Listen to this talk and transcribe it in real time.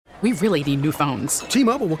We really need new phones.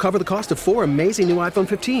 T-Mobile will cover the cost of 4 amazing new iPhone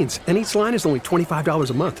 15s, and each line is only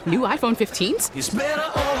 $25 a month. New iPhone 15s? It's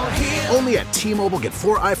better over here. Only at T-Mobile, get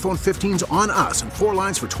 4 iPhone 15s on us and 4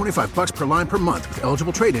 lines for $25 per line per month with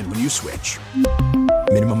eligible trade-in when you switch.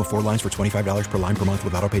 Minimum of 4 lines for $25 per line per month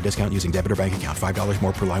with autopay discount using debit or bank account. $5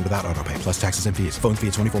 more per line without autopay, plus taxes and fees. Phone fee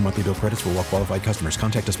at 24 monthly bill credits for well-qualified customers.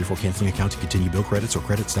 Contact us before canceling account to continue bill credits or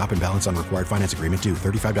credit stop and balance on required finance agreement due.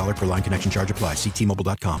 $35 per line connection charge applies. See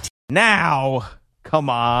T-Mobile.com. Now, come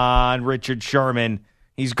on, Richard Sherman.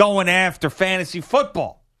 He's going after fantasy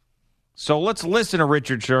football. So let's listen to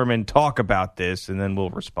Richard Sherman talk about this, and then we'll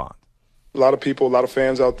respond. A lot of people, a lot of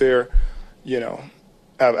fans out there,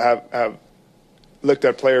 have looked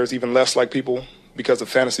at players even less like people because of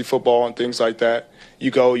fantasy football and things like that.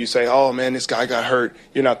 You say, oh, man, this guy got hurt.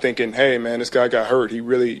 You're not thinking, hey, man, this guy got hurt. He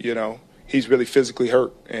really, he's really physically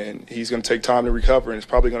hurt, and he's going to take time to recover, and it's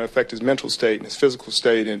probably going to affect his mental state and his physical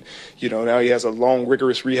state. And, now he has a long,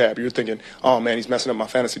 rigorous rehab. You're thinking, oh, man, he's messing up my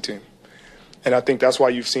fantasy team. And I think that's why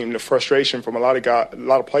you've seen the frustration from a lot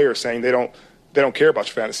of players saying they don't care about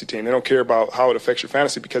your fantasy team. They don't care about how it affects your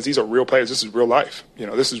fantasy because these are real players. This is real life.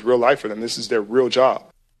 This is real life for them. This is their real job.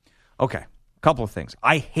 Okay, a couple of things.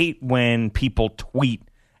 I hate when people tweet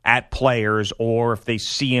at players or if they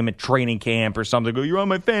see him at training camp or something, go, you're on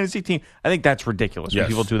my fantasy team. I think that's ridiculous when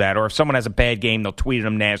people do that. Or if someone has a bad game, they'll tweet at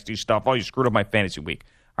him nasty stuff. Oh, you screwed up my fantasy week.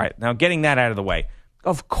 All right, now getting that out of the way.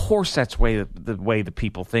 Of course that's the way the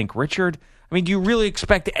people think, Richard. I mean, do you really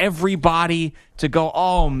expect everybody to go,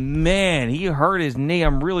 oh, man, he hurt his knee.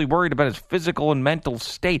 I'm really worried about his physical and mental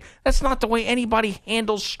state. That's not the way anybody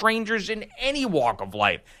handles strangers in any walk of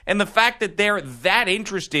life. And the fact that they're that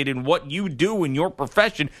interested in what you do in your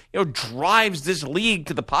profession, drives this league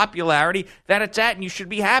to the popularity that it's at, and you should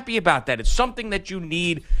be happy about that. It's something that you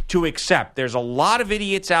need to accept. There's a lot of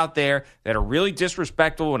idiots out there that are really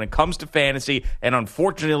disrespectful when it comes to fantasy, and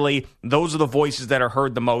unfortunately, those are the voices that are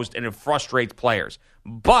heard the most, and it frustrates players.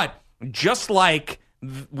 But just like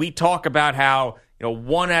we talk about how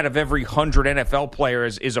 1 out of every 100 NFL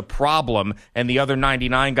players is a problem and the other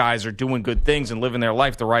 99 guys are doing good things and living their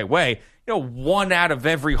life the right way, 1 out of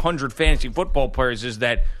every 100 fantasy football players is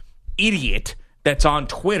that idiot that's on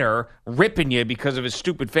Twitter ripping you because of his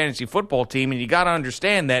stupid fantasy football team. And you got to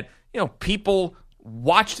understand that people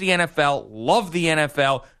watch the NFL, love the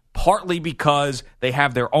NFL, partly because they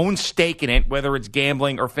have their own stake in it, whether it's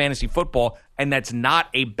gambling or fantasy football, and that's not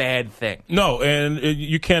a bad thing. No, and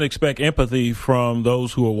you can't expect empathy from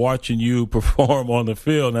those who are watching you perform on the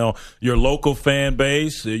field. Now, your local fan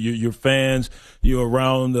base, your fans, you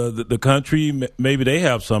around the country, maybe they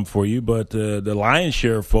have some for you, but the lion's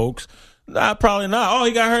share of folks, probably not. Oh,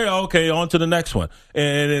 he got hurt. Okay, on to the next one.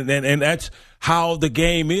 And that's how the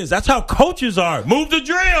game is. That's how coaches are. Move the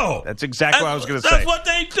drill. That's exactly what I was going to say. That's what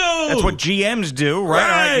they do. That's what GMs do, right? All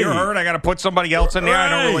right, you're hurt. I got to put somebody else in there. Right.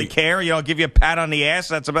 I don't really care. I'll give you a pat on the ass.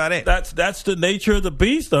 That's about it. That's the nature of the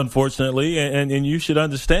beast, unfortunately, and you should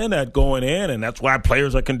understand that going in, and that's why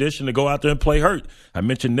players are conditioned to go out there and play hurt. I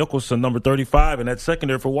mentioned Nicholson, number 35, in that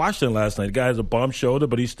secondary for Washington last night. The guy has a bum shoulder,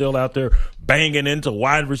 but he's still out there banging into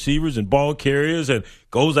wide receivers and ball carriers and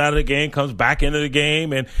goes out of the game, comes back into the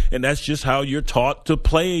game, and that's just how you're taught to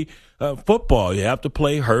play football. You have to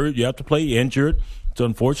play hurt. You have to play injured. It's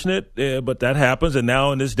unfortunate, but that happens. And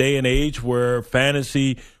now in this day and age where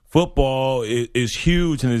fantasy football is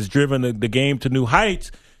huge and has driven the game to new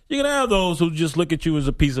heights, you're going to have those who just look at you as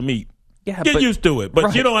a piece of meat. Yeah, Get used to it. But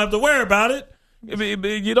right. You don't have to worry about it.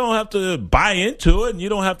 You don't have to buy into it, and you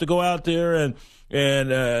don't have to go out there and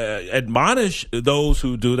admonish those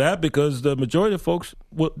who do that, because the majority of folks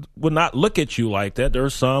will not look at you like that. There are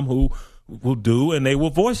some who will do, and they will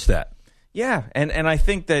voice that. Yeah, and I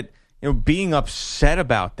think that being upset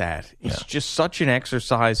about that is just such an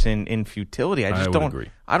exercise in futility. I don't agree.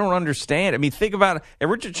 I don't understand. I mean, think about it. And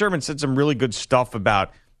Richard Sherman said some really good stuff about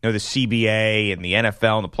the CBA and the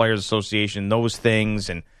NFL and the Players Association, those things,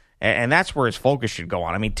 and that's where his focus should go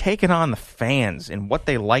on. I mean, taking on the fans and what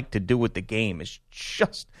they like to do with the game is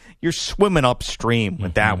just, you're swimming upstream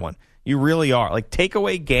with that one. You really are. Like, take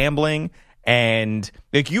away gambling and,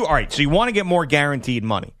 all right, so you want to get more guaranteed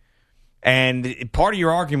money. And part of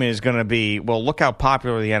your argument is going to be, well, look how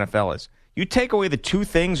popular the NFL is. You take away the two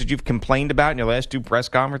things that you've complained about in your last two press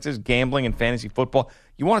conferences, gambling and fantasy football.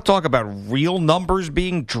 You want to talk about real numbers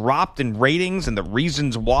being dropped in ratings and the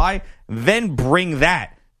reasons why, then bring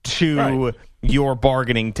that to your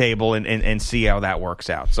bargaining table and see how that works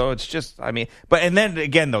out. So it's just, and then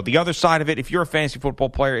again, though, the other side of it, if you're a fantasy football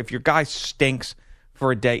player, if your guy stinks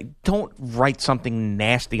for a day, don't write something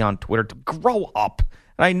nasty on Twitter. To grow up.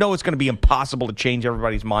 And I know it's going to be impossible to change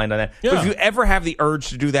everybody's mind on that. Yeah. But if you ever have the urge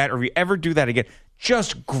to do that, or if you ever do that again,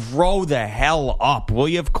 just grow the hell up, will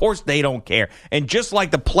you? Of course they don't care. And just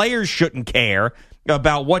like the players shouldn't care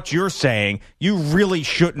about what you're saying, you really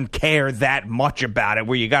shouldn't care that much about it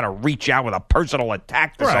where you got to reach out with a personal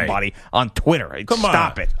attack to somebody on Twitter.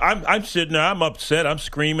 Stop it. I'm sitting there. I'm upset. I'm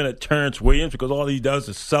screaming at Terrence Williams because all he does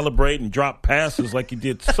is celebrate and drop passes like he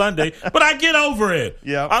did Sunday. But I get over it.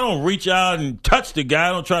 Yeah. I don't reach out and touch the guy.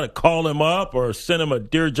 I don't try to call him up or send him a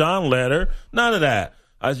Dear John letter. None of that.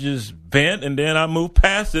 I just vent, and then I move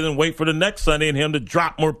past it and wait for the next Sunday and him to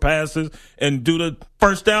drop more passes and do the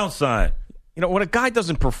first down sign. You know, when a guy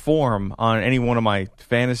doesn't perform on any one of my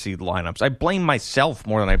fantasy lineups, I blame myself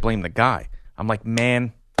more than I blame the guy. I'm like,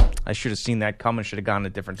 man, I should have seen that coming, should have gone a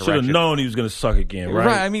different direction. Should have known he was going to suck again,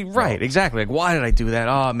 right? Right, exactly. Like, why did I do that?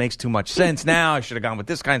 Oh, it makes too much sense now. I should have gone with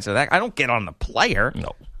this kind of that. I don't get on the player.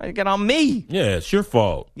 No. I get on me. Yeah, it's your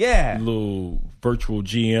fault. Yeah. Little virtual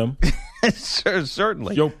GM.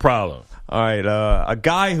 Certainly. Your problem. All right, a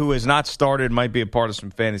guy who has not started, might be a part of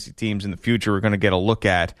some fantasy teams in the future, we're going to get a look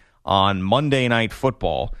at on Monday Night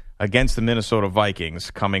Football against the Minnesota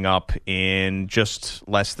Vikings coming up in just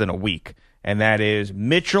less than a week. And that is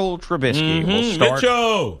Mitchell Trubisky will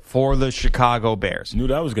start for the Chicago Bears. Knew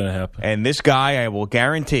that was going to happen. And this guy, I will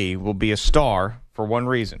guarantee, will be a star for one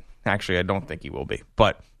reason. Actually, I don't think he will be,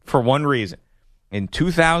 but for one reason. In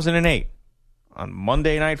 2008, on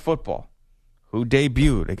Monday Night Football, who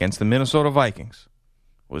debuted against the Minnesota Vikings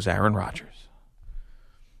was Aaron Rodgers.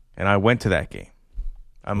 And I went to that game.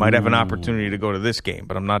 I might have an opportunity to go to this game,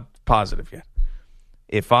 but I'm not positive yet.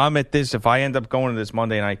 If I end up going to this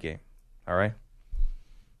Monday night game, all right,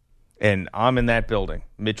 and I'm in that building,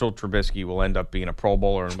 Mitchell Trubisky will end up being a Pro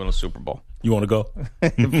Bowler and win a Super Bowl. You want to go?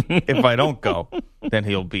 If I don't go, then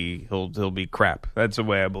he'll be crap. That's the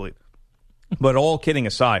way I believe. But all kidding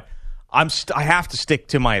aside, I have to stick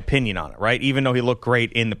to my opinion on it, right? Even though he looked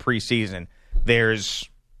great in the preseason,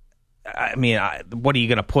 what are you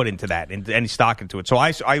going to put into that, into any stock into it? So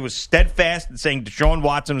I was steadfast in saying Deshaun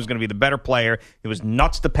Watson was going to be the better player. It was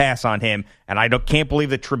nuts to pass on him, and I can't believe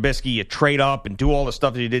that Trubisky, you trade up and do all the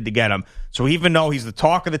stuff that you did to get him. So even though he's the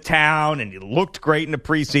talk of the town and he looked great in the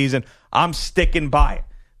preseason, I'm sticking by it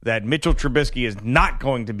that Mitchell Trubisky is not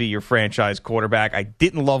going to be your franchise quarterback. I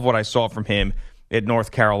didn't love what I saw from him at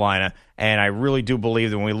North Carolina, and I really do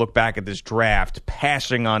believe that when we look back at this draft,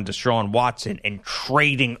 passing on Deshaun Watson and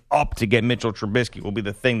trading up to get Mitchell Trubisky will be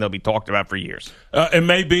the thing they'll be talked about for years. It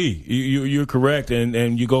may be. You're correct,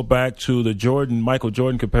 and you go back to the Michael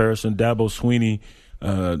Jordan comparison, Dabo Swinney,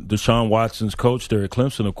 Deshaun Watson's coach there at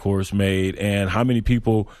Clemson, of course, made, and how many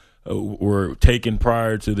people were taken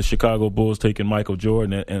prior to the Chicago Bulls taking Michael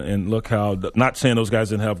Jordan, and look how, not saying those guys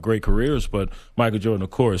didn't have great careers, but Michael Jordan,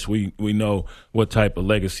 of course, we know what type of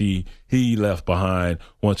legacy he left behind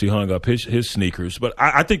once he hung up his sneakers. But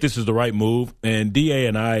I think this is the right move, and D.A.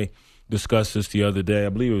 and I discussed this the other day. I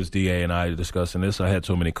believe it was D.A. and I discussing this. I had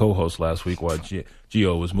so many co-hosts last week while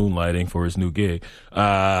Gio was moonlighting for his new gig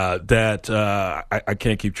that I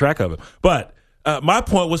can't keep track of it. But my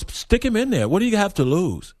point was, stick him in there. What do you have to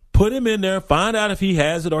lose? Put him in there, find out if he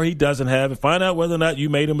has it or he doesn't have it, find out whether or not you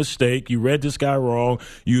made a mistake, you read this guy wrong,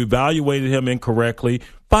 you evaluated him incorrectly.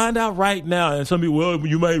 Find out right now. And some people, well,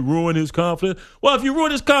 you may ruin his confidence. Well, if you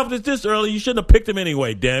ruin his confidence this early, you shouldn't have picked him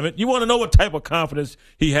anyway, damn it. You want to know what type of confidence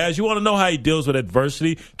he has. You want to know how he deals with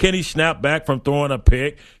adversity. Can he snap back from throwing a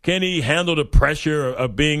pick? Can he handle the pressure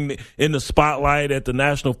of being in the spotlight at the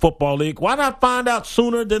National Football League? Why not find out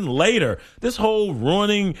sooner than later? This whole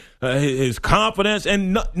ruining his confidence.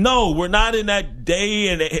 And no, we're not in that day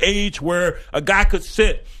and age where a guy could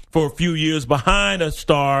sit for a few years behind a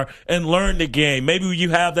star and learn the game. Maybe you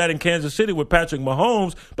have that in Kansas City with Patrick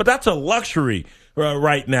Mahomes, but that's a luxury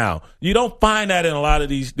right now. You don't find that in a lot of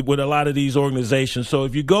these organizations. So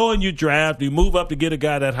if you go and you draft, you move up to get a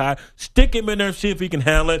guy that high, stick him in there and see if he can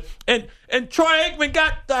handle it. And Troy Aikman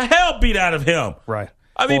got the hell beat out of him. Right.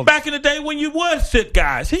 I mean, back in the day when you would sit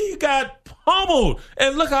guys, he got pummeled.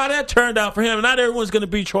 And look how that turned out for him. And not everyone's going to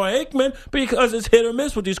be Troy Aikman because it's hit or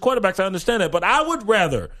miss with these quarterbacks. I understand that. But I would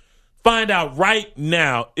rather find out right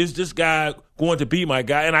now, is this guy going to be my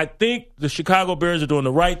guy? And I think the Chicago Bears are doing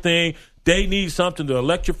the right thing. They need something to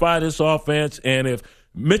electrify this offense. And if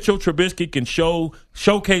Mitchell Trubisky can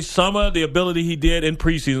showcase some of the ability he did in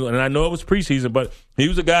preseason, and I know it was preseason, but he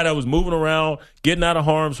was a guy that was moving around, getting out of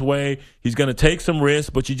harm's way. He's going to take some risks,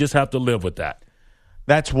 but you just have to live with that.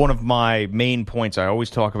 That's one of my main points I always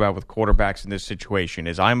talk about with quarterbacks in this situation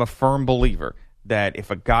is I'm a firm believer that if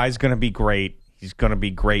a guy's going to be great, he's going to be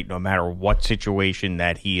great no matter what situation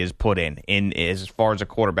that he is put in as far as a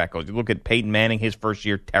quarterback goes. You look at Peyton Manning, his first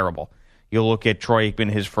year, terrible. You look at Troy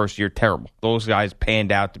Aikman, his first year, terrible. Those guys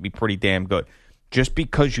panned out to be pretty damn good. Just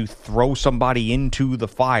because you throw somebody into the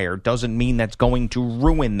fire doesn't mean that's going to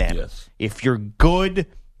ruin them. Yes. If you're good,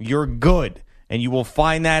 you're good, and you will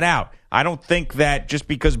find that out. I don't think that just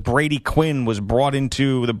because Brady Quinn was brought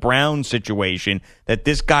into the Browns situation that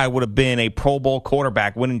this guy would have been a Pro Bowl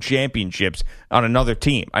quarterback winning championships on another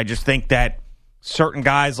team. I just think that certain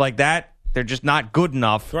guys like that, they're just not good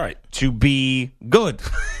enough to be good.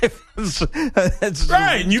 It's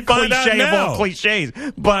right, and you find out cliche of now. all cliches,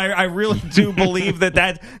 but I really do believe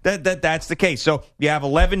that's the case. So you have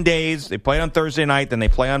 11 days. They play on Thursday night, then they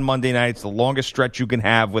play on Monday night. It's the longest stretch you can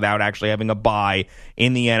have without actually having a bye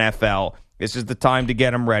in the NFL. This is the time to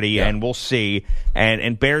get them ready, and we'll see.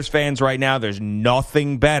 And Bears fans right now, there's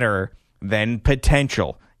nothing better than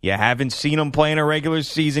potential. You haven't seen them play in a regular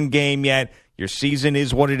season game yet. Your season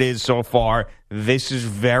is what it is so far. This is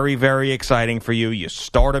very, very exciting for you. You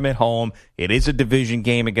start them at home. It is a division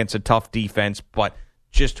game against a tough defense, but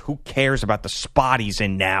just who cares about the spot he's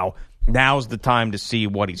in now? Now's the time to see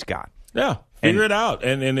what he's got. Yeah, figure it out.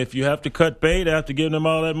 And if you have to cut bait after giving them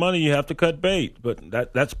all that money, you have to cut bait. But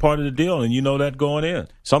that's part of the deal, and you know that going in.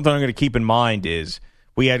 Something I'm going to keep in mind is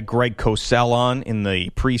we had Greg Cosell on in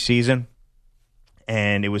the preseason,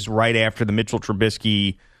 and it was right after the Mitchell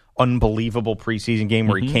Trubisky unbelievable preseason game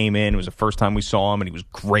where he came in. It was the first time we saw him, and he was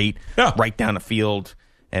great, right down the field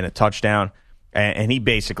and a touchdown. And he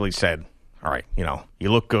basically said, all right,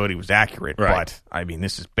 you look good. He was accurate, but, I mean,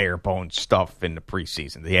 this is bare-bones stuff in the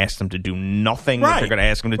preseason. They asked him to do nothing that they're going to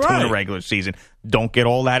ask him to do in the regular season. Don't get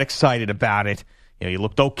all that excited about it. You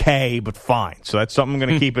looked okay, but fine. So that's something I'm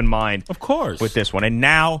going to keep in mind of course, with this one. And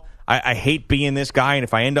now I hate being this guy, and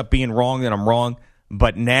if I end up being wrong, then I'm wrong.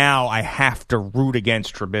 But now I have to root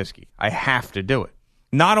against Trubisky. I have to do it.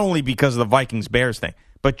 Not only because of the Vikings-Bears thing,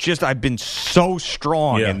 but just I've been so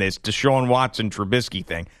strong in this Deshaun Watson-Trubisky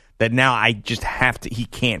thing that now I just have to – he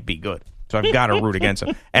can't be good. So I've got to root against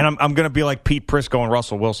him. And I'm going to be like Pete Prisco and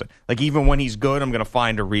Russell Wilson. Like, even when he's good, I'm going to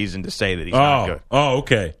find a reason to say that he's not good. Oh,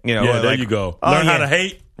 okay. There you go. Learn how to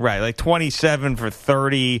hate. Right, like 27 for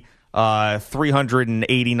 30,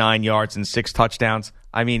 389 yards and 6 touchdowns.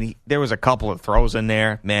 I mean, there was a couple of throws in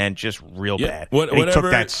there, man, just real bad. He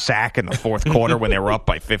took that sack in the fourth quarter when they were up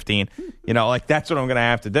by 15. That's what I'm going to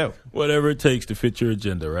have to do. Whatever it takes to fit your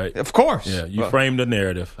agenda, right? Of course. Yeah, you framed the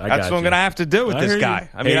narrative. That's what I'm going to have to do with this guy.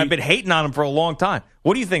 I mean, I've been hating on him for a long time.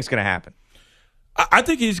 What do you think's going to happen? I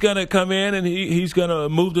think he's going to come in and he's going to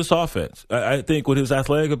move this offense. I think with his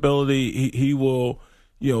athletic ability, he will,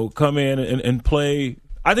 come in and play.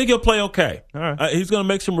 I think he'll play okay. All right. He's going to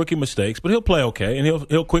make some rookie mistakes, but he'll play okay, and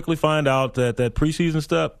he'll quickly find out that preseason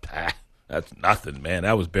stuff, that's nothing, man.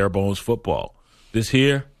 That was bare bones football. This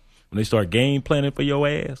here, when they start game planning for your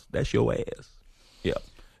ass, that's your ass. Yeah,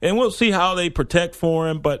 and we'll see how they protect for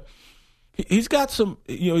him, but he's got some.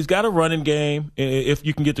 He's got a running game if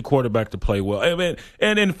you can get the quarterback to play well. I mean,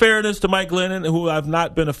 and in fairness to Mike Glennon, who I've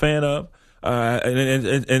not been a fan of.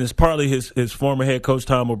 And it's partly his former head coach,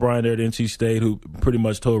 Tom O'Brien, there at NC State, who pretty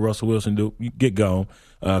much told Russell Wilson, get going,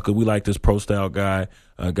 because we like this pro-style guy,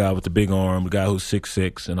 a guy with the big arm, a guy who's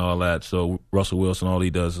 6'6" and all that. So Russell Wilson, all he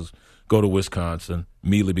does is go to Wisconsin,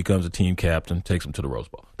 immediately becomes a team captain, takes him to the Rose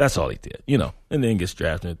Bowl. That's all he did, and then gets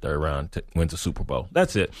drafted in the third round, wins the Super Bowl.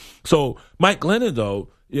 That's it. So Mike Glennon, though,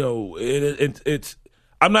 it's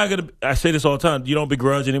I'm not going to – I say this all the time. You don't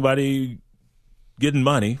begrudge anybody – getting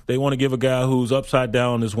money. They want to give a guy who's upside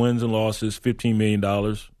down on his wins and losses $15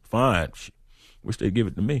 million. Fine. Wish they'd give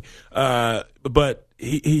it to me. But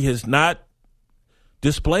he has not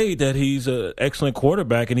displayed that he's an excellent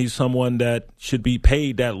quarterback and he's someone that should be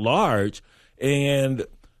paid that large. And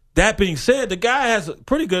that being said, the guy has a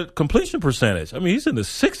pretty good completion percentage. I mean, he's in the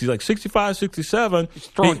 60s, like 65, 67. He's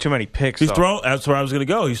throwing too many picks. That's where I was going to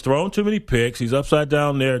go. He's throwing too many picks. He's upside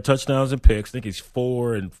down there, touchdowns and picks. I think he's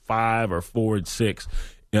 4-5 or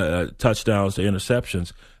 4-6 touchdowns to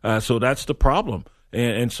interceptions. So that's the problem.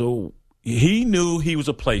 And so he knew he was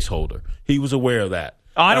a placeholder. He was aware of that.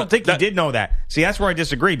 I don't think he did know that. See, that's where I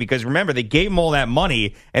disagree, because remember, they gave him all that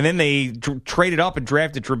money, and then they traded up and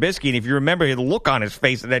drafted Trubisky, and if you remember, the look on his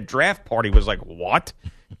face at that draft party was like, what?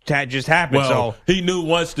 That just happened. Well, he knew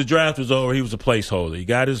once the draft was over, he was a placeholder. He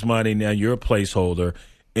got his money, now you're a placeholder,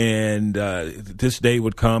 and this day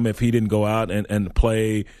would come if he didn't go out and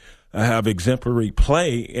play, have exemplary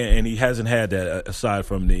play, and he hasn't had that aside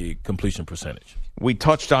from the completion percentage. We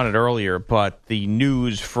touched on it earlier, but the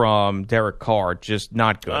news from Derek Carr, just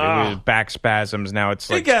not good. It was back spasms. Now it's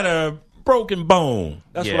like... They got to broken bone.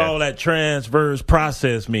 That's what all that transverse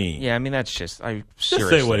process means. Yeah, I mean, that's just Just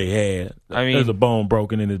say what he had. I mean, there's a bone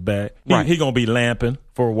broken in his back. He gonna be lamping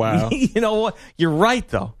for a while. You know what? You're right,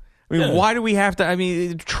 though. I mean, why do we have to? I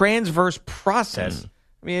mean, transverse process.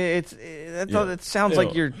 I mean, it sounds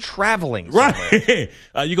like you're traveling somewhere.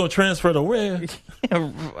 Right. You gonna transfer to where?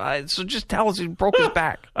 So just tell us he broke his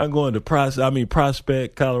back. I'm going to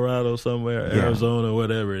Prospect, Colorado, somewhere, Arizona,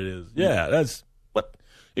 whatever it is. Yeah, that's what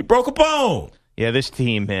he broke a bone. Yeah, this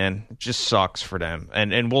team, man, just sucks for them.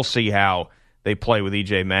 And we'll see how they play with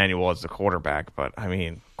E.J. Manuel as the quarterback. But, I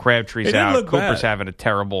mean, Crabtree's out. Cooper's having a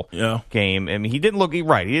terrible game. I mean, he didn't look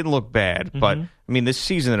bad. Mm-hmm. But, I mean, this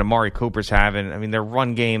season that Amari Cooper's having, I mean, their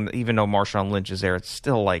run game, even though Marshawn Lynch is there, it's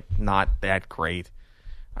still, like, not that great.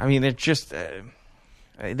 I mean, they're just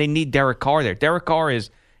they need Derek Carr there. Derek Carr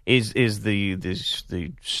is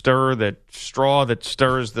the straw that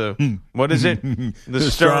stirs the what is it?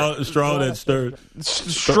 The straw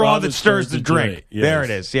that stirs the drink. Yes. There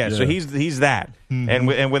it is. Yeah. So he's that,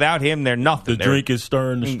 and without him, they're nothing. The drink is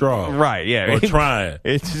stirring the straw. Right. Yeah. Or trying.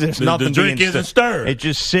 It's nothing. The drink isn't stirred. It's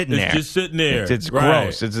just sitting there. It's just sitting there. It's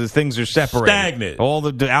gross. The things are separated. Stagnant. All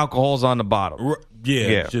the alcohol's on the bottom.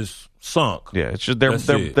 Just sunk. Yeah. It's just they're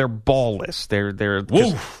ballless.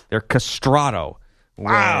 They're castrato.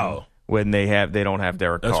 Wow. When they don't have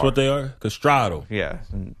Derek Carr. That's what they are? Castrato. Yeah.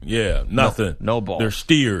 Yeah, nothing. No ball. They're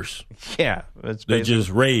steers. Yeah. They just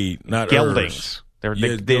raid, not geldings.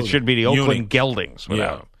 They should be the Oakland Geldings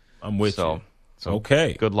without them. I'm with you. So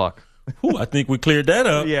okay. Good luck. I think we cleared that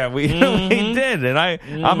up. Yeah, we did. And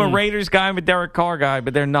I'm a Raiders guy, I'm a Derek Carr guy,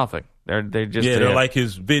 but they're nothing. They're like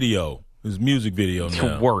his music video now.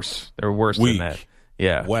 They're worse. They're worse than that.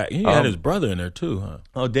 Yeah. Whack. He had his brother in there, too, huh?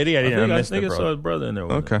 Oh, did he? I think I saw his brother in there.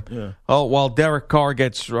 Okay. Yeah. Oh, while Derek Carr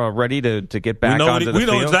gets ready to get back onto the field.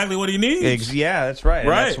 We know exactly what he needs. Yeah, that's right.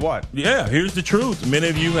 Right. And that's what? Yeah, here's the truth. Many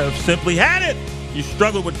of you have simply had it. You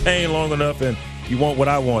struggled with pain long enough, and you want what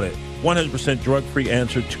I wanted. 100% drug-free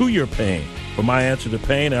answer to your pain. For my answer to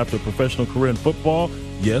pain after a professional career in football,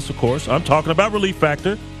 yes, of course, I'm talking about Relief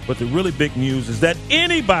Factor. But the really big news is that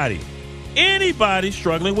anybody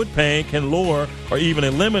struggling with pain can lower or even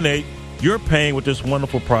eliminate your pain with this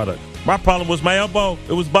wonderful product. My problem was my elbow.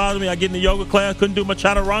 It was bothering me. I get in the yoga class, couldn't do my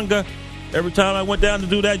chaturanga. Every time I went down to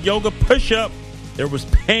do that yoga push-up, there was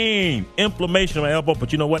pain, inflammation in my elbow.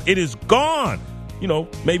 But you know what? It is gone. You know,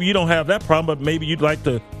 maybe you don't have that problem, but maybe you'd like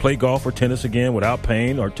to play golf or tennis again without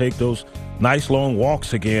pain, or take those nice long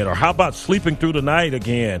walks again. Or how about sleeping through the night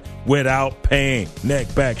again without pain?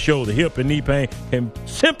 Neck, back, shoulder, hip, and knee pain can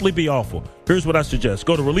simply be awful. Here's what I suggest.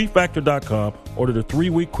 Go to ReliefFactor.com, order the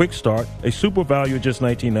 3-week quick start, a super value of just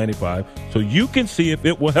 $19.95, so you can see if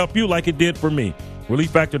it will help you like it did for me.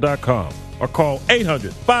 ReliefFactor.com, or call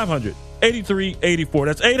 800-500-8384.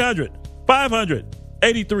 That's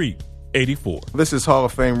 800-500-8384. This is Hall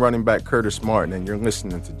of Fame running back Curtis Martin, and you're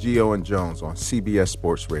listening to Gio and Jones on CBS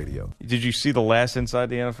Sports Radio. Did you see the last Inside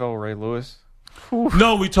the NFL, Ray Lewis?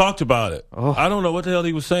 No, we talked about it. Oh. I don't know what the hell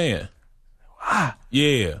he was saying.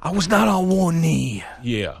 Yeah. I was not on one knee.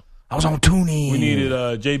 Yeah. I was on two knees. We needed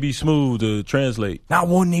JB Smooth to translate. Not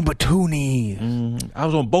one knee, but two knees. I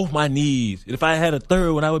was on both my knees. If I had a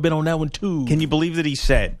third one, I would have been on that one too. Can you believe that he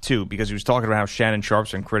said, too, because he was talking about how Shannon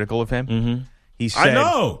Sharp's been critical of him? Mm-hmm. He said, I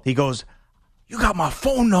know. He goes, "You got my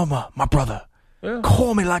phone number, my brother. Yeah.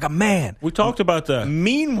 Call me like a man." We talked about that.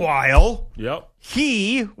 Meanwhile,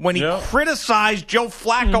 when he criticized Joe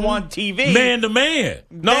Flacco on TV, man to man,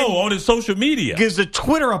 on his social media, gives a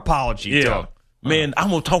Twitter apology to him. Man, I'm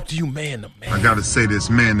gonna talk to you man to man. I gotta say this,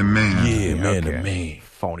 man to man. Yeah, man to man.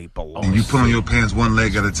 Phony baloney. And you put on your pants one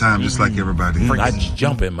leg at a time, just like everybody. I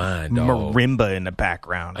jump in mine, dog. Marimba in the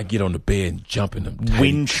background. I get on the bed and jump in them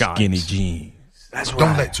tight, skinny jeans. That's right.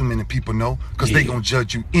 Don't let too many people know, because they gonna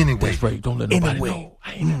judge you anyway. That's right. Don't let nobody know.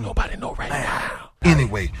 I ain't letting nobody know right now.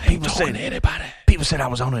 Anyway. I ain't talking to anybody. People said I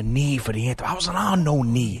was on a knee for the anthem. I wasn't on no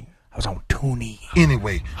knee. I was on two knees.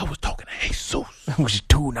 Anyway. I was talking to Jesus. Which is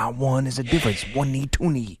two, not one. There's a difference. One knee, two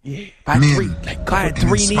knee. Yeah. If I had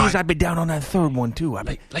three knees, I'd be down on that third one, too.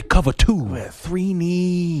 Like cover two. Yeah, 3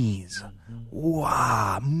 knees.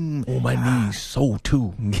 Wow. Oh, my knees so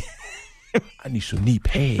too. I need some knee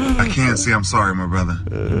pads. I can't say I'm sorry, my brother.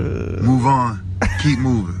 Move on. Keep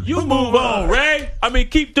moving. You move on, Ray. I mean,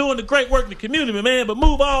 keep doing the great work in the community, man, but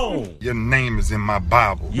move on. Your name is in my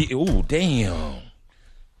Bible. Yeah, oh, damn.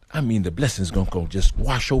 I mean, the blessing's going to just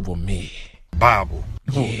wash over me. Bible.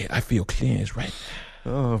 Yeah, I feel cleansed right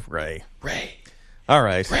now. Oh, Ray. Ray. All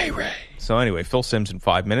right. Ray. So anyway, Phil Simms in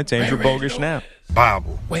 5 minutes. Andrew Bogusch now.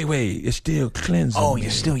 Bible. Wait, it's still cleansing. Oh,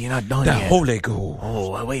 you're not done that yet. Holy Ghost.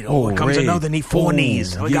 Oh, wait. Here comes another knee. 4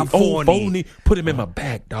 knees. We got 4 knees. Put him in my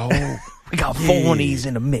back, dog. We got 4 knees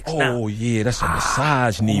in the mix now. Oh, yeah, that's a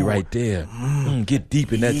massage knee right there. Get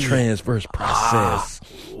deep in that transverse process.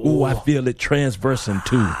 Ooh, I feel it transversing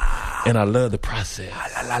too. And I love the process.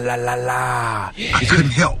 La, la, la, la. I couldn't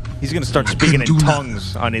help. He's going to start speaking in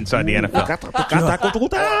tongues on Inside the NFL.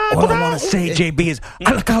 All I want to say, JB, is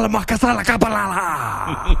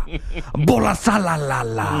Bola sa la la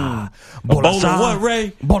la. Bola what,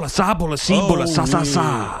 Ray? Bola sa, bola si, bola sa sa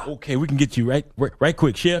sa. Okay, we can get you right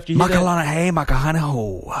quick, Chef. You hear that? Makalana hey, makahana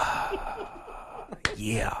ho.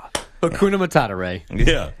 Yeah. Hakuna Matata, Ray.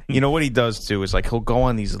 Yeah. You know what he does, too, is like he'll go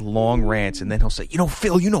on these long rants, and then he'll say,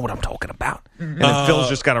 Phil, you know what I'm talking about. And then Phil's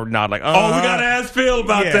just got to nod like, we got to ask Phil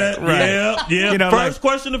about that. Right. Yeah. First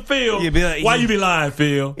question to Phil. Why you be lying,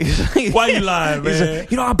 Phil? Why you lying, man?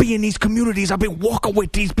 Like, I be in these communities. I've been walking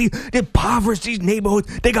with these people. They're impoverished, these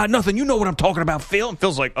neighborhoods. They got nothing. You know what I'm talking about, Phil? And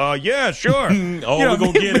Phil's like, yeah, sure. We're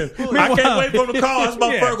going to get it. I can't wait for the call. That's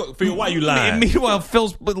my first. Phil, why you lying? Meanwhile,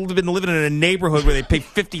 Phil's been living in a neighborhood where they pay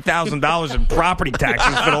 $50,000 in property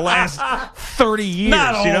taxes for the last 30 years.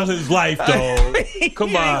 Not all his life, though.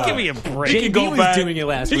 Come on. Give me a break. He can go back. Doing it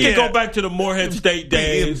last week. He can go back to the Morehead State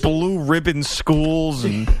days. Blue ribbon schools.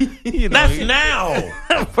 And, That's now.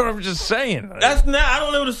 But I'm just saying. That's now. I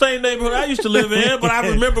don't live in the same neighborhood I used to live in, but I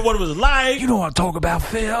remember what it was like. You know what I'm talking about,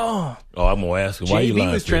 Phil? Oh, I'm going to ask him. Why you lying?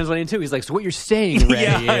 JB was translating, too. He's like, so what you're saying, Ray,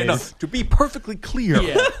 I know. is... To be perfectly clear.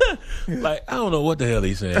 Like, I don't know what the hell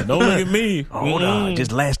he's saying. Don't look at me. Hold on.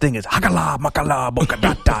 Just last thing is hakala, makala, boka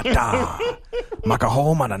da da da.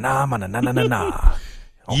 Makaho, manana, manana, na na na.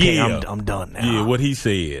 Okay, I'm done now. Yeah, what he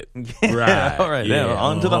said. Right. All right, now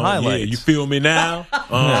on to the highlights. Yeah, you feel me now?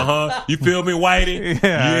 You feel me, Whitey?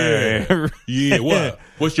 Yeah. What?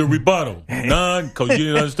 What's your rebuttal? None? Because you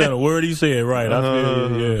didn't understand a word he said. Right. I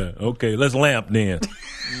feel you. Yeah. Okay, let's lamp then.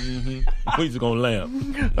 We just going to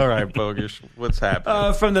lamp. All right, Bogus. What's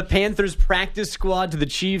happening? From the Panthers practice squad to the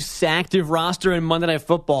Chiefs' active roster in Monday Night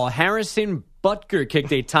Football, Harrison Butker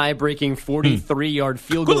kicked a tie-breaking 43-yard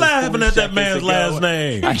field goal. Quit laughing at that man's last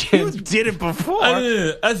name. You did it before.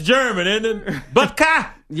 That's German, isn't it? Butker.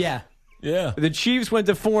 Yeah. Yeah. The Chiefs went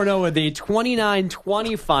to 4-0 with a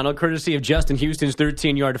 29-20 final, courtesy of Justin Houston's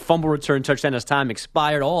 13-yard fumble return touchdown as time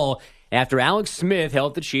expired, all after Alex Smith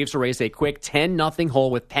helped the Chiefs erase a quick 10-0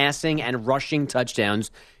 hole with passing and rushing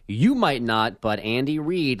touchdowns. You might not, but Andy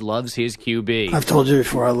Reid loves his QB. I've told you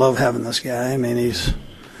before, I love having this guy. I mean, he's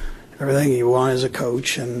everything you want as a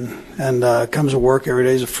coach, and comes to work every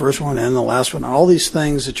day. He's the first one in, the last one. All these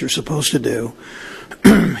things that you're supposed to do,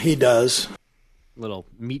 he does. Little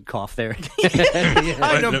meat cough there.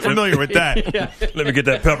 I'm familiar with that. Let me get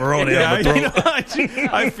that pepperoni out of my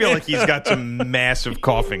throat. I feel like he's got some massive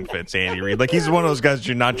coughing fits, Andy Reid. Like he's one of those guys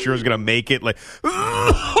you're not sure is going to make it. Like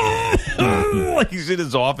he's in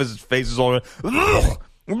his office, his face is all.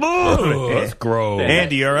 That's gross.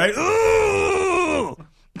 Andy, all right?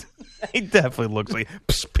 He definitely looks like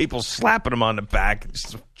people slapping him on the back.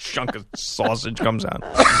 Just a chunk of sausage comes out.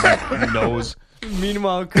 His nose.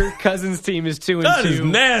 Meanwhile, Kirk Cousins' team is 2-2. That is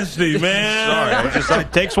nasty, man. Sorry,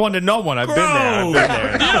 it takes one to know one. I've been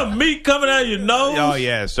there. You have meat coming out of your nose? Oh,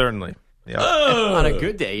 yeah, certainly. Yeah. On a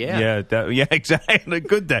good day, yeah. Yeah, exactly. On a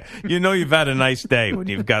good day. You know you've had a nice day when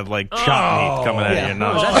you've got, like, chopped meat coming out of your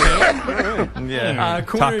nose. Yeah.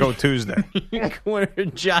 Taco Tuesday. Corner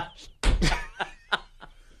Josh.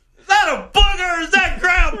 Is that a booger or is that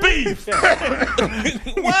ground beef?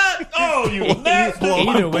 What? Oh, you nasty.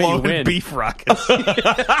 Either way, you win. Beef rockets.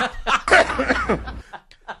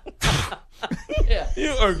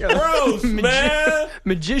 You are gross, man.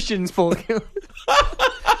 Magicians pull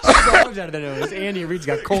out of their nose. Andy Reid's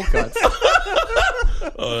got cold cuts.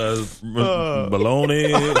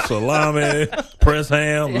 Bologna, salami, press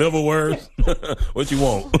ham, liverwurst. What you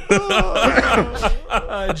want?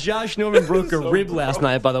 Josh Norman broke a rib last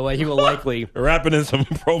night, by the way. He will likely wrapping in some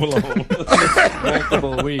provolone.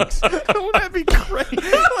 multiple weeks. Wouldn't that be great?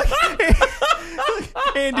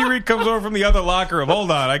 Andy Reid comes over from the other locker room.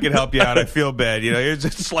 Hold on, I can help you out. I feel bad. Here's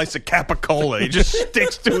a slice of Capicola. He just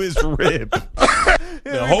sticks to his rib.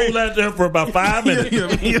 Hold that there for about 5 minutes.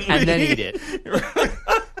 And then eat it.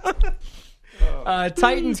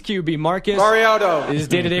 Titans QB Marcus Mariota is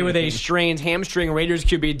day-to-day with a strained hamstring. Raiders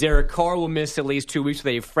QB Derek Carr will miss at least 2 weeks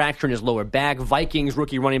with a fracture in his lower back. Vikings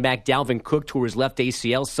rookie running back Dalvin Cook tore his left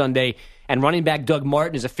ACL Sunday. And running back Doug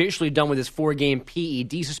Martin is officially done with his 4-game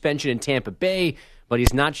PED suspension in Tampa Bay, but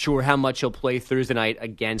he's not sure how much he'll play Thursday night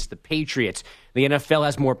against the Patriots. The NFL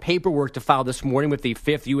has more paperwork to file this morning with the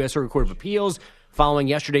 5th U.S. Court of Appeals Following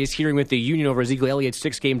yesterday's hearing with the union over Ezekiel Elliott's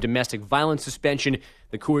 6-game domestic violence suspension,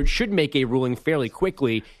 the court should make a ruling fairly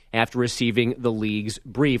quickly after receiving the league's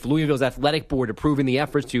brief. Louisville's athletic board approving the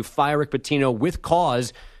efforts to fire Rick Pitino with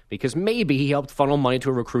cause because maybe he helped funnel money to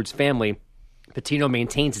a recruit's family. Pitino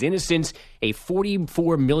maintains his innocence. A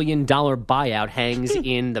 $44 million buyout hangs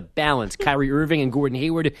in the balance. Kyrie Irving and Gordon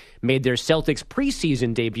Hayward made their Celtics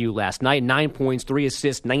preseason debut last night. 9 points, 3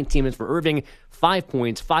 assists, 19 minutes for Irving, 5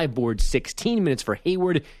 points, 5 boards, 16 minutes for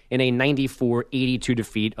Hayward in a 94-82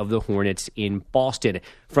 defeat of the Hornets in Boston.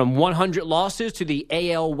 From 100 losses to the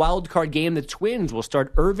AL wildcard game, the Twins will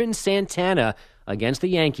start Ervin Santana against the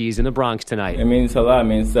Yankees in the Bronx tonight. It means a lot. It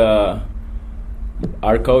means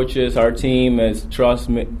our coaches, our team trust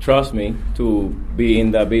me to be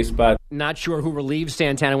in the big spot. Not sure who relieves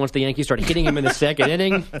Santana once the Yankees start hitting him in the second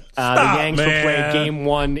inning. The Yanks will play Game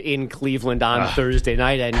 1 in Cleveland on Thursday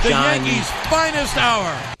night. And the John Yankees' finest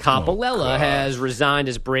hour. Cappella has resigned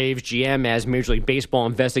as Braves GM as Major League Baseball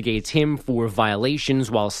investigates him for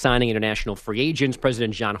violations while signing international free agents.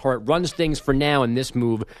 President John Hart runs things for now, and this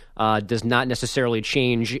move does not necessarily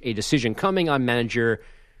change a decision coming on manager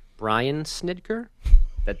Brian Snitker?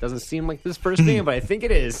 That doesn't seem like this first name, but I think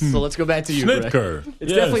it is. So let's go back to you, Snitker. Greg.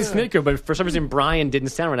 It's definitely Snitker, but for some reason Brian didn't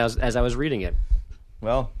sound right as I was reading it.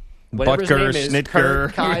 Well, whatever Butker, his name is, Snitker.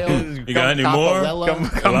 Kurt, Kyle, you got any more?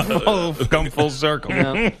 Come full circle.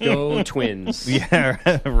 No, go Twins.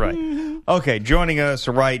 Yeah, right. Okay, joining us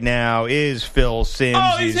right now is Phil Simms.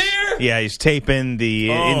 Oh, he's here? Yeah, he's taping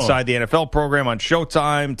the Inside the NFL program on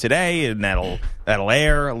Showtime today, and that'll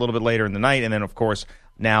air a little bit later in the night, and then, of course,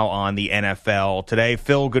 now on the NFL Today.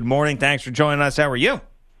 Phil, good morning. Thanks for joining us. How are you?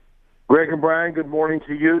 Greg and Brian, good morning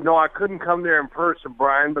to you. No, I couldn't come there in person,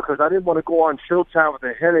 Brian, because I didn't want to go on Showtime with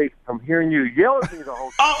a headache from hearing you yell at me the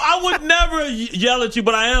whole time. I would never yell at you,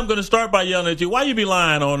 but I am going to start by yelling at you. Why you be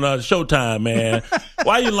lying on Showtime, man?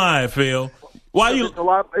 Why you lying, Phil? Why you? It's a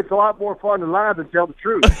lot more fun to lie than tell the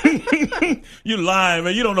truth. You lying,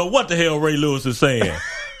 man. You don't know what the hell Ray Lewis is saying.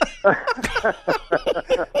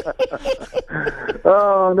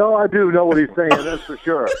 Oh, no, I do know what he's saying, that's for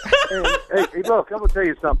sure. Hey, look, I'm going to tell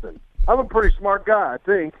you something. I'm a pretty smart guy, I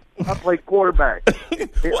think. I play quarterback.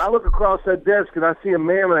 I look across that desk and I see a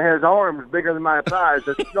man that has arms bigger than my thighs.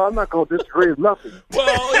 I'm not going to disagree with nothing.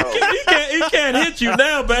 Well, he can't hit you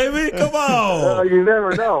now, baby. Come on. You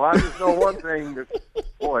never know. I just know one thing.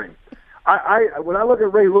 Boy, when I look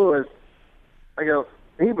at Ray Lewis, I go,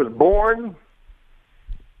 he was born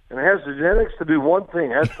and has the genetics to do one thing.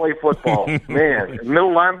 That's play football. Man,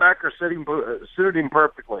 middle linebacker suited him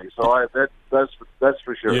perfectly. So that's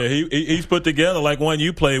for sure. Yeah, he's put together like one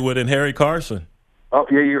you played with in Harry Carson. Oh,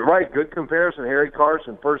 yeah, you're right. Good comparison, Harry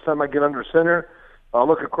Carson. First time I get under center, I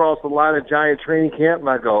look across the line at Giant training camp, and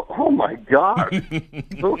I go, oh, my God.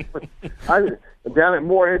 Down at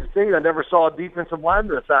Morehead State, I never saw a defensive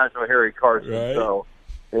lineman the size of Harry Carson. Right. So,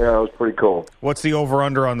 yeah, it was pretty cool. What's the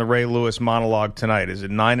over-under on the Ray Lewis monologue tonight? Is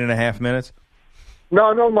it 9.5 minutes?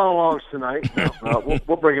 No monologues tonight. No,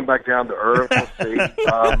 we'll bring him back down to earth. We'll see.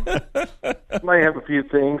 Might have a few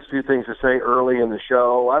things to say early in the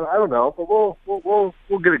show. I don't know, but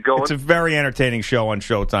we'll get it going. It's a very entertaining show on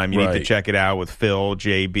Showtime. You need to check it out with Phil,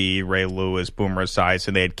 JB, Ray Lewis, Boomer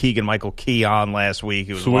Esiason. They had Keegan-Michael Key on last week.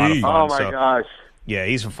 It was a lot of fun. Oh my gosh! Yeah,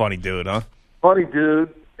 he's a funny dude, huh? Funny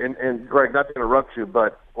dude, and Greg, not to interrupt you,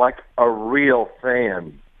 but like a real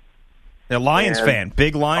fan. A Lions fan,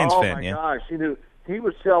 big Lions fan. Oh my gosh, he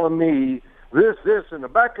was telling me this, and the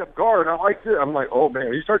backup guard. I like this. I'm like, oh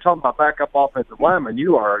man, you start talking about backup offensive lineman,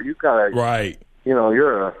 you got right.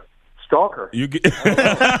 You're a stalker. You get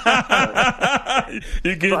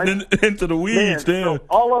you're getting into the weeds, man. So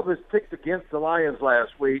all of us picked against the Lions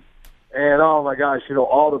last week, and oh my gosh,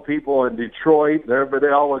 all the people in Detroit, they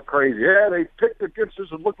all went crazy. Yeah, they picked against us,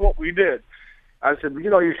 and look what we did. I said,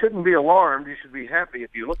 you shouldn't be alarmed. You should be happy.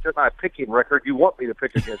 If you looked at my picking record, you want me to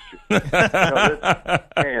pick against you.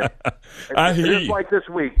 Man, I hear just you. Like this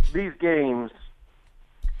week, these games,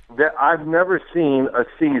 that I've never seen a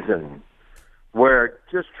season where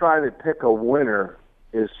just trying to pick a winner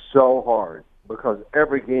is so hard, because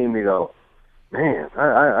every game you go, man,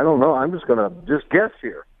 I don't know. I'm just going to just guess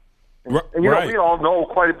here. And we all know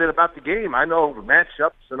quite a bit about the game. I know the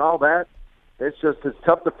matchups and all that. It's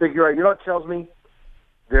tough to figure out. You know what tells me?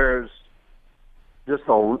 There's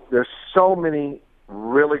so many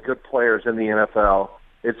really good players in the NFL.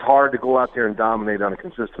 It's hard to go out there and dominate on a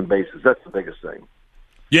consistent basis. That's the biggest thing.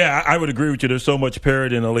 Yeah, I would agree with you. There's so much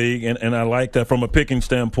parity in the league, and I like that from a picking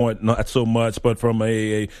standpoint, not so much, but from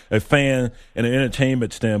a fan and an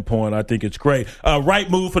entertainment standpoint, I think it's great.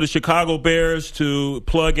 Right move for the Chicago Bears to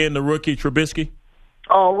plug in the rookie Trubisky?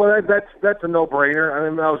 Oh, well, that's a no-brainer. I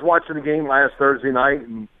mean, I was watching the game last Thursday night,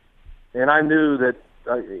 and I knew that,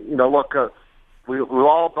 look, we've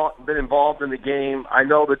all been involved in the game. I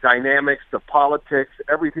know the dynamics, the politics,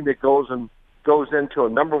 everything that goes into a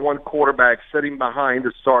number one quarterback sitting behind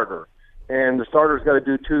the starter. And the starter's got to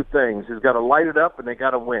do two things. He's got to light it up, and they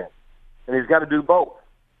got to win. And he's got to do both.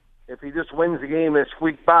 If he just wins the game and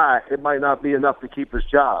squeak by, it might not be enough to keep his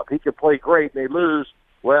job. He could play great, and they lose.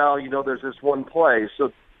 Well, there's this one play.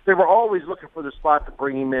 So they were always looking for the spot to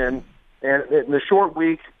bring him in. And the short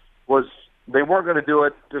week they weren't going to do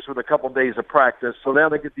it just with a couple of days of practice. So now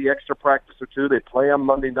they get the extra practice or two. They play on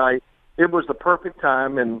Monday night. It was the perfect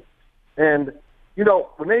time. And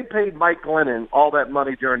when they paid Mike Glennon all that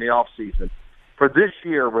money during the offseason, for this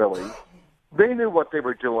year really, they knew what they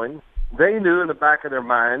were doing. They knew in the back of their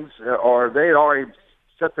minds, or they had already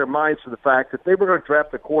set their minds to the fact that they were going to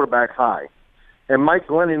draft a quarterback high. And Mike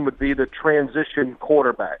Glennon would be the transition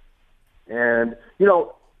quarterback. And,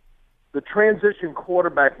 the transition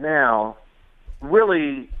quarterback now,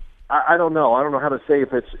 really, I don't know. I don't know how to say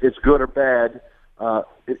if it's good or bad.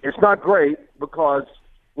 It's not great because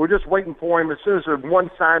we're just waiting for him. As soon as there's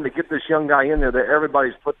one sign to get this young guy in there, that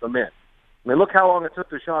everybody's put them in. I mean, look how long it took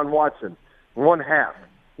Deshaun Watson. 1/2,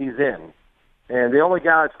 he's in. And the only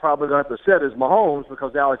guy that's probably going to have to sit is Mahomes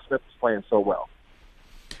because Alex Smith is playing so well.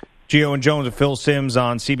 Gio and Jones and Phil Simms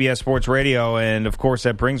on CBS Sports Radio, and of course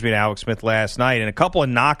that brings me to Alex Smith last night. And a couple of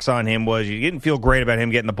knocks on him was you didn't feel great about him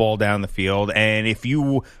getting the ball down the field, and if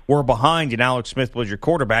you were behind and Alex Smith was your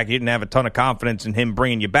quarterback, you didn't have a ton of confidence in him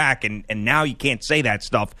bringing you back, and now you can't say that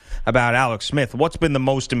stuff about Alex Smith. What's been the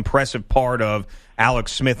most impressive part of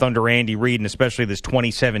Alex Smith under Andy Reid, and especially this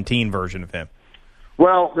 2017 version of him?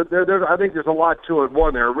 Well, I think there's a lot to it.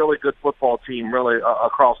 One, they're a really good football team, really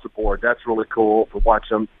across the board. That's really cool to watch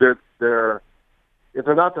them. They're if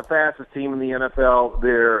they're not the fastest team in the NFL,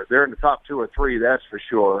 they're in the top 2 or 3. That's for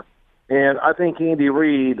sure. And I think Andy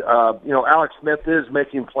Reid, Alex Smith is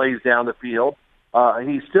making plays down the field.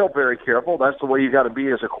 He's still very careful. That's the way you got to be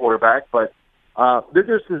as a quarterback. But they're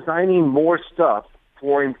just designing more stuff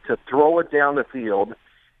for him to throw it down the field.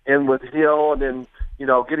 And with Hill, and then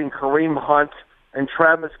getting Kareem Hunt and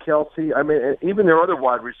Travis Kelce, I mean, even their other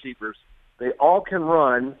wide receivers, they all can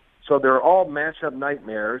run, so they're all matchup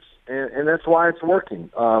nightmares, and that's why it's working.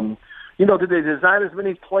 Did they design as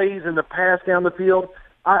many plays in the pass down the field?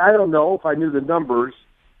 I don't know if I knew the numbers,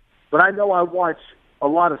 but I know I watch a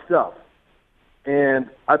lot of stuff. And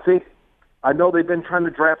I know they've been trying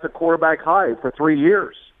to draft a quarterback high for 3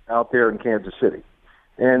 years out there in Kansas City.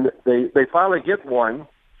 And they finally get one,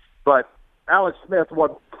 but Alex Smith,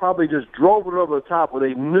 what probably just drove it over the top where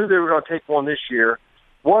they knew they were going to take one this year,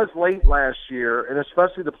 was late last year, and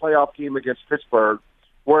especially the playoff game against Pittsburgh,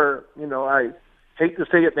 where, I hate to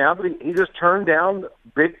say it now, but he just turned down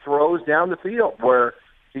big throws down the field where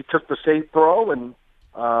he took the safe throw, and,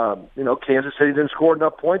 Kansas City didn't score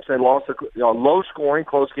enough points. They lost a low-scoring,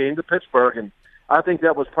 close game to Pittsburgh, and I think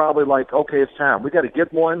that was probably like, okay, it's time. We got to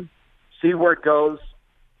get one, see where it goes.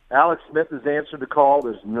 Alex Smith has answered the call.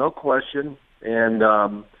 There's no question. And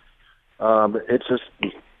it's just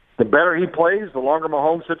the better he plays, the longer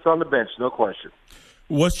Mahomes sits on the bench, no question.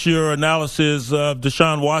 What's your analysis of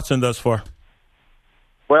Deshaun Watson thus far?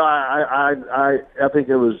 Well, I think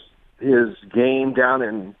it was his game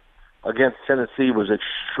down against Tennessee was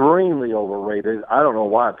extremely overrated. I don't know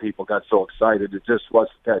why people got so excited. It just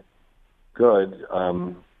wasn't that good.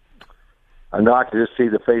 I know I can just see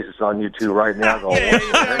the faces on you two right now. Going, I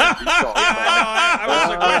was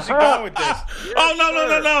like, where's he going with this? Yes, oh,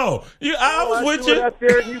 no. I was with you. Out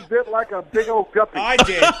there and you bit like a big old guppy. I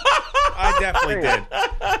did. I definitely did.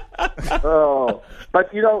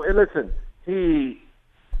 But, listen,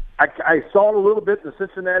 I saw it a little bit in the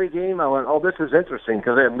Cincinnati game. I went, this is interesting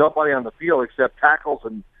because they have nobody on the field except tackles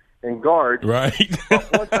and guards. Right.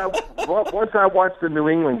 Once I watched the New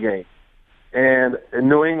England game, and in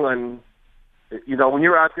New England, when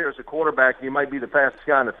you're out there as a quarterback, you might be the fastest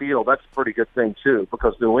guy on the field. That's a pretty good thing, too,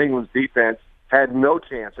 because New England's defense had no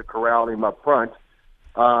chance of corralling him up front.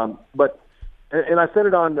 And I said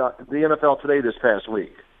it on the NFL Today this past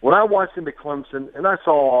week. When I watched him at Clemson, and I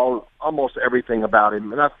saw almost everything about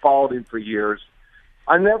him, and I followed him for years,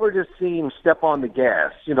 I never just see him step on the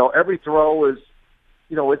gas. Every throw is,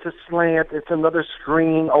 it's a slant, it's another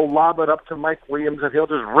screen, lob it up to Mike Williams, and he'll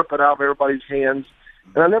just rip it out of everybody's hands.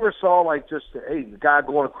 And I never saw the guy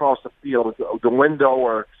going across the field, the window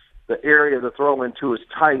or the area to throw into is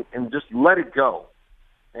tight and just let it go.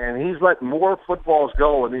 And he's let more footballs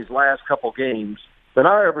go in these last couple games than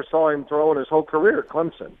I ever saw him throw in his whole career at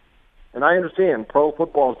Clemson. And I understand pro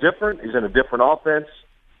football is different. He's in a different offense.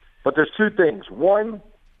 But there's two things. One,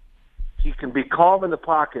 he can be calm in the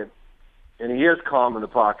pocket, and he is calm in the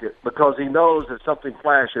pocket because he knows that something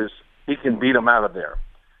flashes, he can beat him out of there.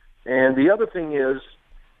 And the other thing is,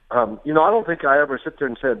 I don't think I ever sit there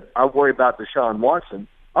and said, I worry about Deshaun Watson.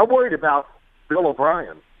 I worried about Bill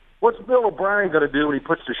O'Brien. What's Bill O'Brien going to do when he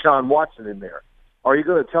puts Deshaun Watson in there? Are you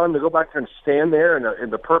going to tell him to go back there and stand there in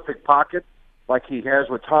the perfect pocket like he has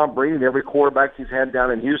with Tom Brady and every quarterback he's had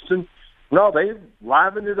down in Houston? No, they've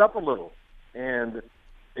livened it up a little. And,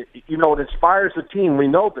 it inspires the team. We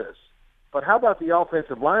know this. But how about the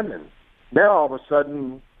offensive linemen? Now, all of a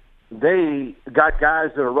sudden, they got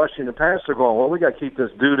guys that are rushing the passer going, well, we got to keep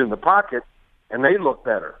this dude in the pocket, and they look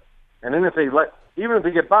better. And then even if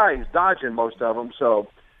they get by, he's dodging most of them. So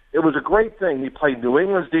it was a great thing. He played New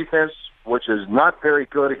England's defense, which is not very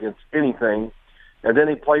good against anything. And then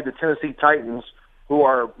he played the Tennessee Titans, who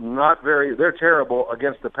are they're terrible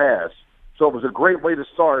against the pass. So it was a great way to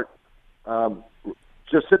start.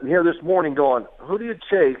 Just sitting here this morning going, who do you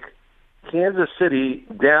take Kansas City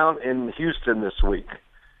down in Houston this week?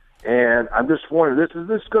 And I'm just wondering,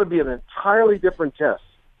 this is going to be an entirely different test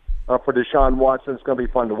for Deshaun Watson. It's going to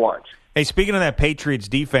be fun to watch. Hey, speaking of that Patriots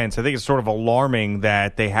defense, I think it's sort of alarming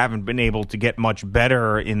that they haven't been able to get much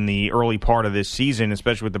better in the early part of this season,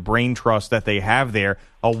 especially with the brain trust that they have there.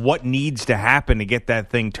 What needs to happen to get that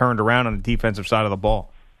thing turned around on the defensive side of the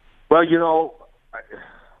ball? Well,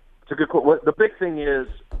 it's a good question. The big thing is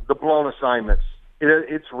the blown assignments.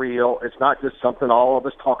 It's real. It's not just something all of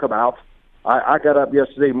us talk about. I got up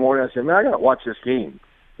yesterday morning. I said, man, I got to watch this game.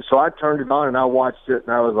 So I turned it on and I watched it,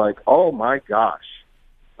 and I was like, oh, my gosh.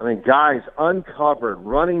 I mean, guys uncovered,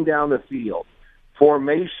 running down the field,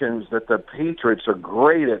 formations that the Patriots are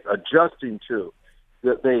great at adjusting to.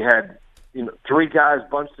 That they had, three guys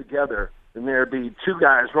bunched together, and there'd be two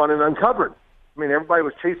guys running uncovered. I mean, everybody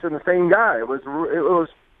was chasing the same guy.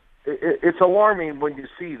 It's alarming when you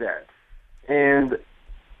see that. And,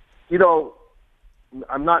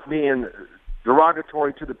 I'm not being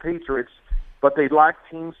derogatory to the Patriots, but they lack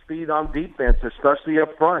team speed on defense, especially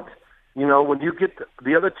up front. When you get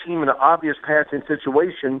the other team in an obvious passing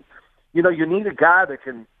situation, you need a guy that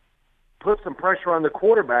can put some pressure on the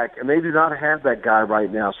quarterback, and they do not have that guy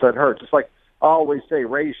right now, so it hurts. It's like I always say,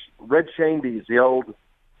 Red Shandy's the old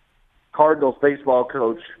Cardinals baseball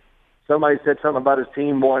coach. Somebody said something about his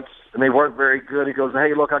team once, and they weren't very good. He goes,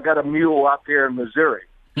 hey, look, I got a mule out there in Missouri,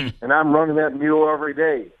 and I'm running that mule every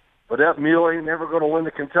day. But that mule ain't never going to win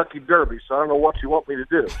the Kentucky Derby, so I don't know what you want me to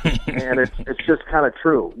do. And it's just kind of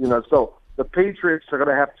true. So the Patriots are going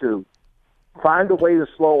to have to find a way to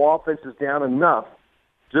slow offenses down enough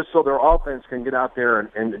just so their offense can get out there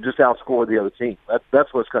and just outscore the other team.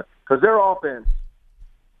 That's what's going to – because their offense,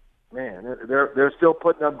 man, they're still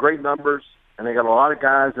putting up great numbers, and they got a lot of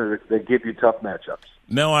guys that give you tough matchups.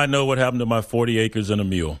 Now I know what happened to my 40 acres and a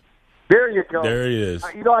mule. There you go. There he is.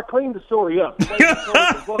 I cleaned the story up.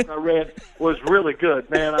 The book I read was really good,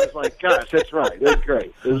 man. I was like, gosh, that's right. That's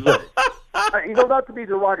great. It was not to be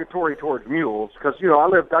derogatory towards mules, because,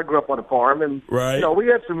 I grew up on a farm, and, right. We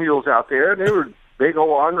had some mules out there, and they were big old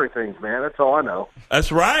ornery things, man. That's all I know.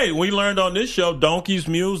 That's right. We learned on this show, donkeys,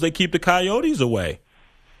 mules, they keep the coyotes away.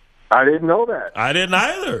 I didn't know that. I didn't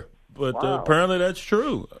either, but apparently that's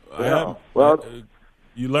true. Yeah.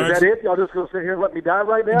 You learned. Is that it? Y'all just going to sit here and let me die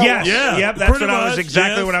right now? Yes. Yeah. Yep. That's what I was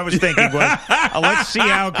exactly what I was thinking. Let's see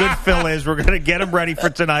how good Phil is. We're going to get him ready for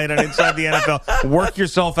tonight on Inside the NFL. Work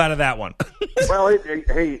yourself out of that one. Well,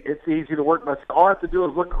 it's easy to work myself. All I have to do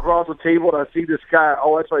is look across the table and I see this guy.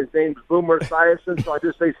 Oh, that's why his name's Boomer Esiason. So I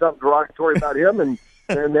just say something derogatory about him, and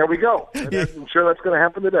there we go. I'm sure that's going to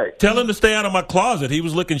happen today. Tell him to stay out of my closet. He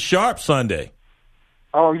was looking sharp Sunday.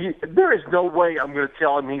 Oh, there is no way I'm going to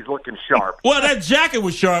tell him he's looking sharp. Well, that jacket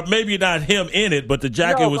was sharp. Maybe not him in it, but the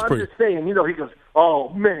jacket was pretty. I'm just saying, he goes, oh,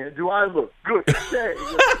 man, do I look good today?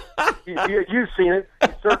 You've seen it. He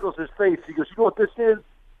circles his face. He goes, you know what this is?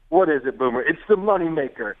 What is it, Boomer? It's the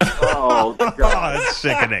moneymaker. Oh, God. That's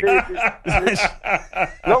sickening.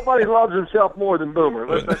 Nobody loves himself more than Boomer.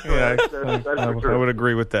 I would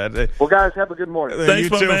agree with that. Well, guys, have a good morning.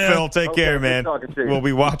 Thanks, you too, man. Phil. Take care, man. We'll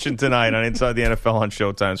be watching tonight on Inside the NFL on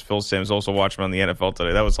Showtime's Phil Simms. Also watching on the NFL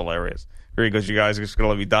today. That was hilarious. He goes, you guys are just going to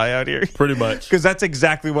let me die out here? Pretty much. Because that's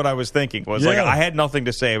exactly what I was thinking. I had nothing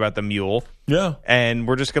to say about the mule. Yeah. And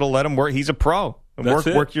we're just going to let him work. He's a pro.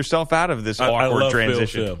 Work yourself out of this awkward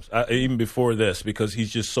transition. I love Phil Simms, even before this, because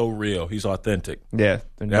he's just so real. He's authentic. Yeah,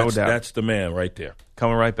 no doubt. That's the man right there.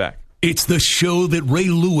 Coming right back. It's the show that Ray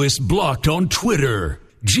Lewis blocked on Twitter.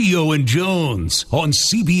 Gio and Jones on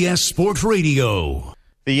CBS Sports Radio.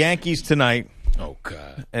 The Yankees tonight Oh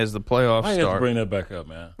God! As the playoffs start. I have to bring that back up,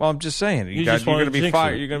 man. Well, I'm just saying, you're going to be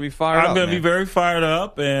fired. You're going to be fired. I'm going to be very fired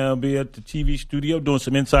up, and I'll be at the TV studio doing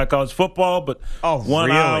some inside college football. But one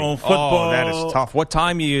eye on football. Oh, that is tough. What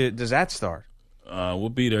time does that start? We'll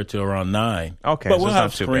be there till around 9. Okay, but so we'll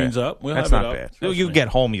have screens up. That's not bad. You get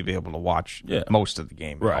home, you'll be able to watch most of the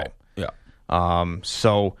game. Right. Yeah.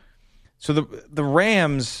 So the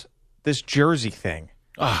Rams, this jersey thing.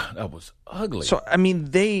 That was ugly. So I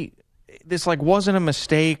mean, this wasn't a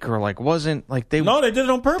mistake or wasn't they. No, they did it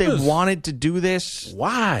on purpose. They wanted to do this.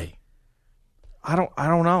 Why? I don't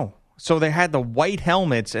know. So they had the white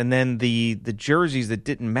helmets and then the jerseys that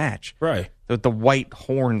didn't match. Right. The white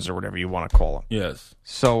horns or whatever you want to call them. Yes.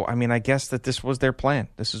 So I mean, I guess that this was their plan.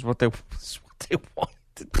 This is what they wanted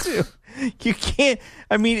to do. You can't.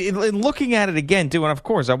 I mean, in looking at it again, too, and of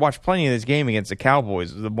course, I watched plenty of this game against the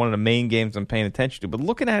Cowboys. One of the main games I'm paying attention to. But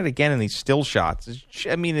looking at it again in these still shots,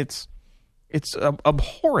 it's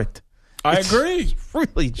abhorrent. I agree. It's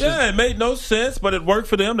really just, yeah, it made no sense, but it worked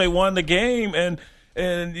for them. They won the game,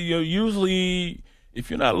 and usually if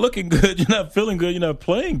you're not looking good, you're not feeling good, you're not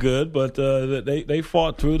playing good. But they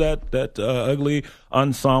fought through that ugly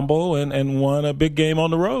ensemble and won a big game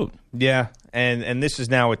on the road. Yeah, and this is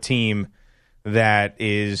now a team that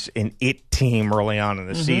is an it team early on in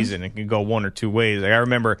the season. It can go one or two ways. Like I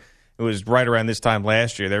remember it was right around this time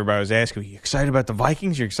last year that everybody was asking, "Are you excited about the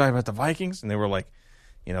Vikings? You're excited about the Vikings?" And they were like,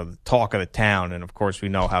 the talk of the town. And of course, we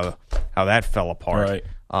know how that fell apart. Right.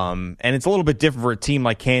 And it's a little bit different for a team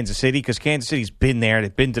like Kansas City because Kansas City's been there.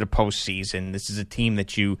 They've been to the postseason. This is a team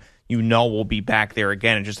that you will be back there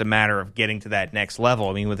again. It's just a matter of getting to that next level.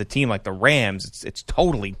 I mean, with a team like the Rams, it's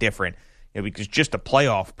totally different. Because just a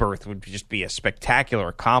playoff berth would just be a spectacular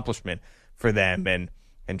accomplishment for them. And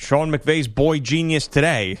Sean McVay's boy genius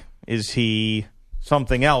today, is he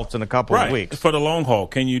something else in a couple of weeks? For the long haul.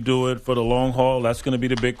 Can you do it for the long haul? That's going to be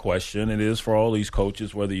the big question. It is for all these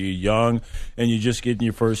coaches, whether you're young and you're just getting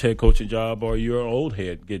your first head coaching job or you're an old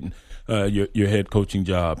head getting your head coaching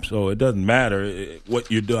job. So it doesn't matter what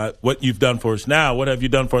you've done for us now. What have you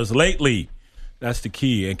done for us lately? That's the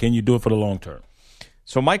key. And can you do it for the long term?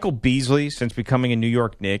 So Michael Beasley, since becoming a New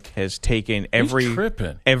York Knick, has taken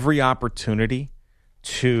every opportunity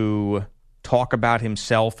to talk about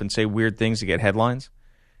himself and say weird things to get headlines.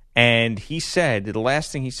 And he said, the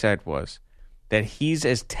last thing he said was that he's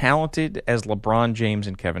as talented as LeBron James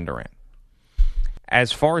and Kevin Durant.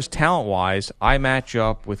 As far as talent-wise, I match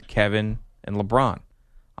up with Kevin and LeBron.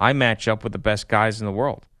 I match up with the best guys in the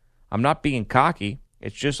world. I'm not being cocky.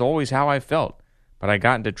 It's just always how I felt. But I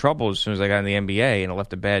got into trouble as soon as I got in the NBA, and it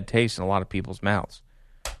left a bad taste in a lot of people's mouths.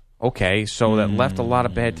 Okay, so that left a lot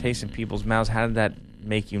of bad taste in people's mouths. How did that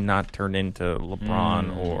make you not turn into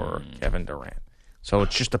LeBron or Kevin Durant? So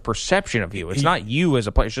it's just a perception of you. It's not you as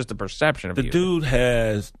a player. It's just a perception of you. The dude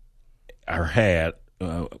had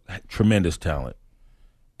tremendous talent,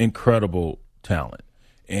 incredible talent.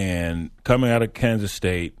 And coming out of Kansas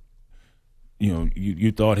State,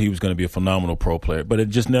 you thought he was going to be a phenomenal pro player, but it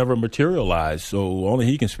just never materialized. So only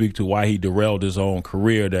he can speak to why he derailed his own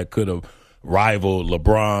career that could have rivaled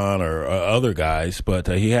LeBron or other guys. But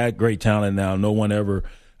he had great talent. Now no one ever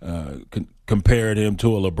compared him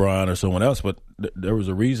to a LeBron or someone else, but there was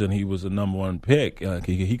a reason he was the number one pick.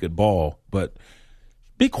 He could ball, but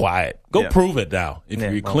be quiet. Go prove it now. If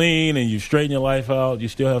you're clean and you straighten your life out, you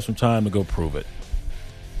still have some time to go prove it.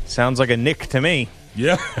 Sounds like a Knick to me.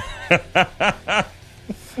 Yeah.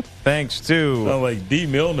 Thanks to... Sound like D.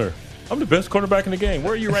 Milner. I'm the best quarterback in the game.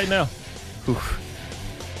 Where are you right now?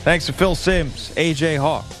 Thanks to Phil Simms, A.J.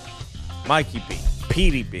 Hawk, Mikey B,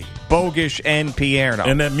 Petey B, Bogish, and Pierno.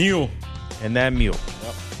 And that mule.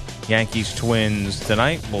 Yep. Yankees Twins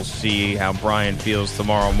tonight. We'll see how Brian feels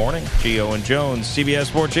tomorrow morning. Gio and Jones, CBS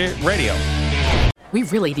Sports Radio. We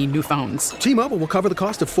really need new phones. T-Mobile will cover the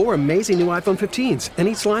cost of 4 amazing new iPhone 15s, and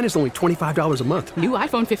each line is only $25 a month. New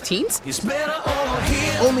iPhone 15s? It's better over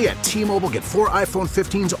here. Only at T-Mobile, get 4 iPhone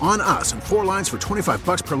 15s on us and 4 lines for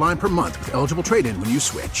 $25 per line per month with eligible trade-in when you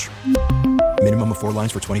switch. Minimum of 4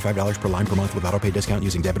 lines for $25 per line per month with autopay discount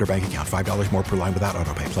using debit or bank account. $5 more per line without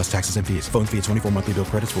autopay, plus taxes and fees. Phone fee at 24 monthly bill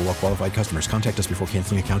credits for well-qualified customers. Contact us before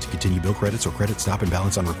canceling account to continue bill credits or credit stop and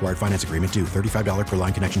balance on required finance agreement due. $35 per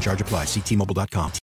line connection charge applies. See T-Mobile.com.